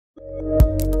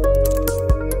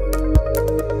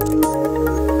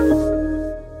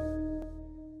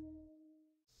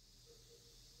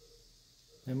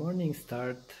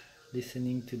start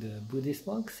listening to the Buddhist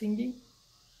monks singing.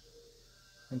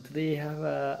 And today I have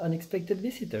an unexpected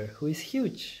visitor who is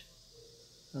huge.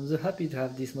 I'm so happy to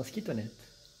have this mosquito net.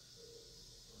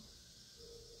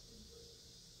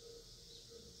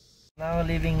 Now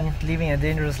living a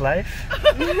dangerous life.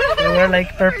 We're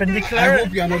like perpendicular. I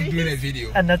hope you are not doing a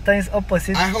video. And at times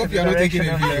opposite. I hope you are not taking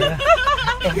a video.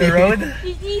 Of the road.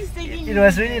 It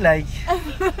was really like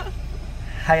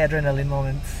high adrenaline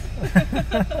moments.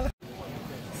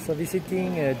 So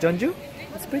visiting Jeonju,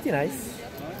 it's pretty nice.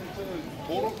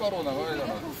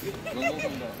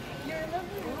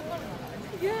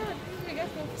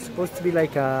 It's supposed to be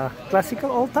like a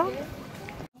classical old town.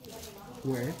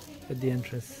 Where? At the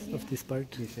entrance of this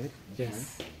part. You said?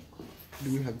 Yes.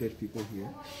 Do we have dead people here?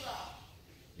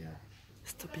 Yeah.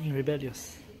 Stop being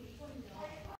rebellious.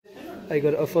 I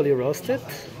got awfully roasted.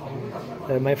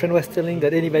 My friend was telling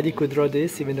that anybody could draw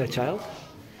this, even a child.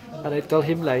 And I told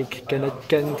him like,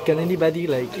 can anybody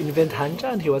like invent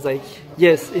hanja? And he was like,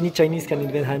 yes, any Chinese can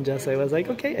invent hanja. So I was like,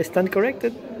 okay, I stand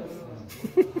corrected.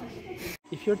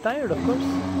 If you're tired, of course.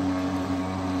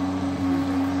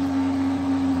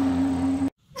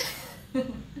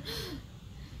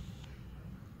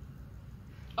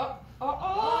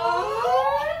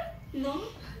 No?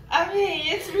 I mean,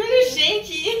 it's really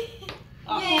shaky.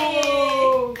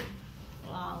 Oh.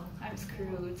 Wow, I'm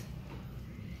screwed.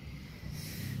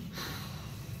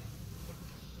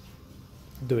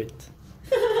 Do it.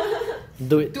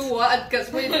 Do it. Do what?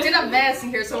 Because we did a mess in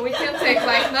here, so we can take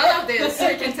like none of this.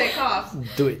 We can take off.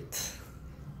 Do it.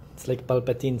 It's like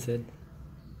Palpatine said.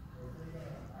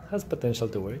 Has potential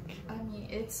to work. I mean,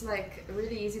 it's like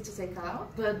really easy to take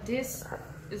out, but this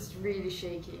is really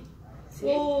shaky. See?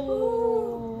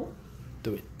 Oh.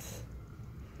 Do it.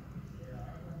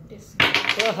 This.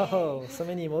 Wow, so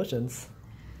many emotions.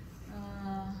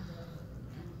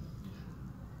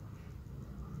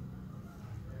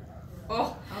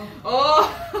 Oh.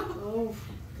 Oh.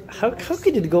 How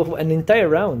could it go an entire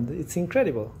round? It's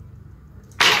incredible.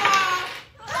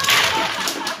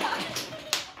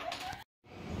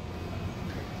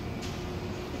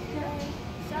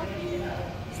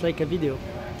 It's like a video.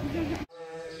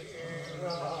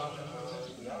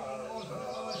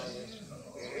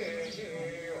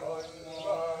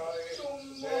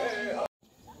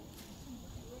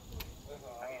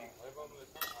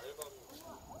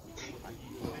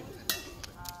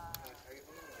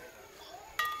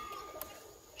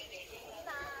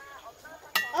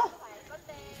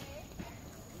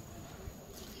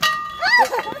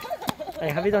 I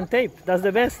have it on tape. That's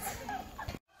the best.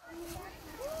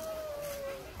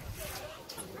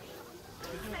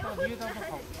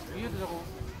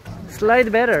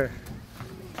 Slide better.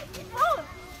 Oh,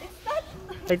 it's not.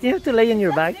 I think you have to lay on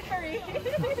your back. Slippery.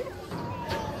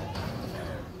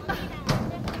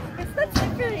 It's not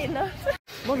slippery enough.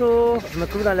 Bonjour, je me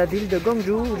trouve dans la ville de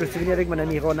Gwangju où je suis venu avec mon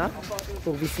amie Rona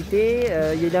pour visiter.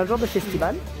 Il y a un genre de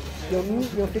festival. Ils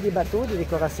ont fait des bateaux, des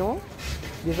décorations,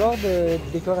 des genres de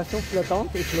décorations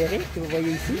flottantes éclairées que vous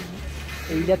voyez ici.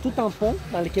 Et il y a tout un pont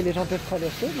dans lequel les gens peuvent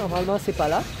traverser. Normalement, c'est pas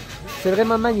là. C'est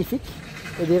vraiment magnifique.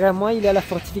 Et derrière moi, il y a la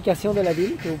fortification de la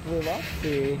ville que vous pouvez voir.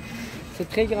 C'est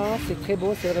très grand, c'est très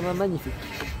beau, c'est vraiment magnifique.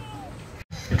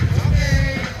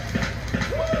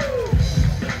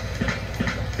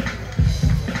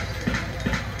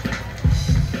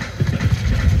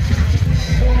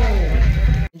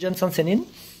 Johnson Senin,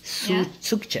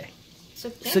 Sukche.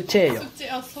 Sukcheyo.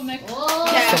 Somek.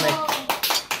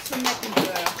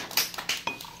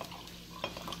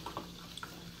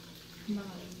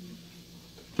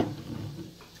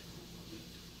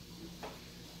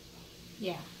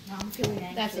 Yeah, I'm feeling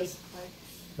anxious.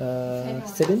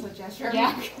 Serin?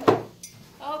 Yeah.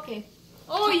 Okay.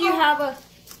 Oh, you have a.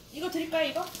 이거 드릴까요?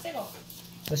 이거? 새 거.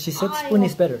 She said spoon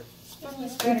is better.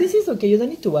 But this is okay, you don't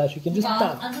need to wash, you can just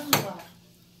tap.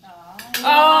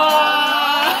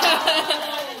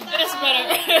 That's better.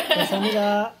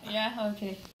 감사합니다. Yeah,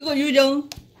 okay. 이거 유령.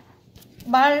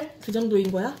 말. 그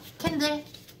정도인 거야? 캔들.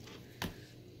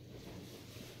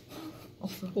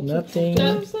 Nothing.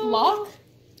 럭.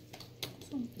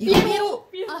 삐삐로.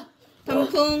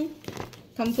 단풍.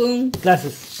 단풍.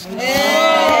 Glasses.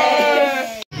 에이.